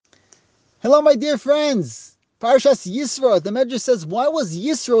Hello, my dear friends. Parshas Yisro. The Medrash says, why was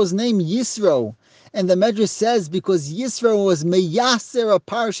Yisro's name Yisro? And the Medrash says, because Yisro was meyaser a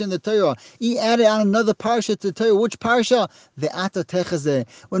parsha in the Torah. He added on another parsha to the Torah. Which parsha? The Ata Techazeh.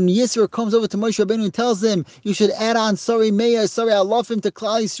 When Yisro comes over to Moshe Rabbeinu and tells him, you should add on sorry Meir, sorry Alofim to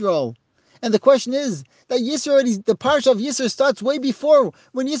Klal Yisrael. And the question is that Yisro already, the parsha of Yisro starts way before,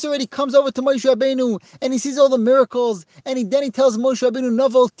 when Yisro already comes over to Moshe Rabbeinu and he sees all the miracles, and then he tells Moshe Rabbeinu,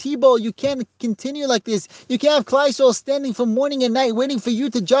 Novel Tibo, you can't continue like this. You can't have Klal Yisrael standing from morning and night waiting for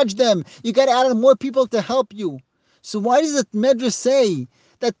you to judge them. You got to add on more people to help you. So why does the Medrash say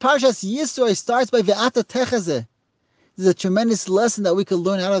that Parshas Yisro starts by Ve'ata Techazeh? There's a tremendous lesson that we could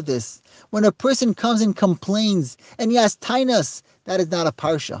learn out of this. When a person comes and complains and he has tainas, that is not a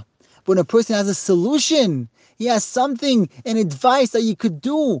parsha. When a person has a solution, he has something, an advice that you could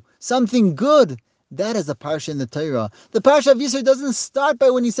do, something good, that is a parsha in the Torah. The parsha of Yisro doesn't start by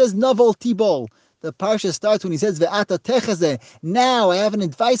when he says Novol Tibol. The parsha starts when he says Ve'ata Techazeh. Now I have an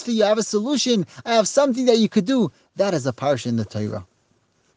advice for you, I have a solution, I have something that you could do. That is a parsha in the Torah.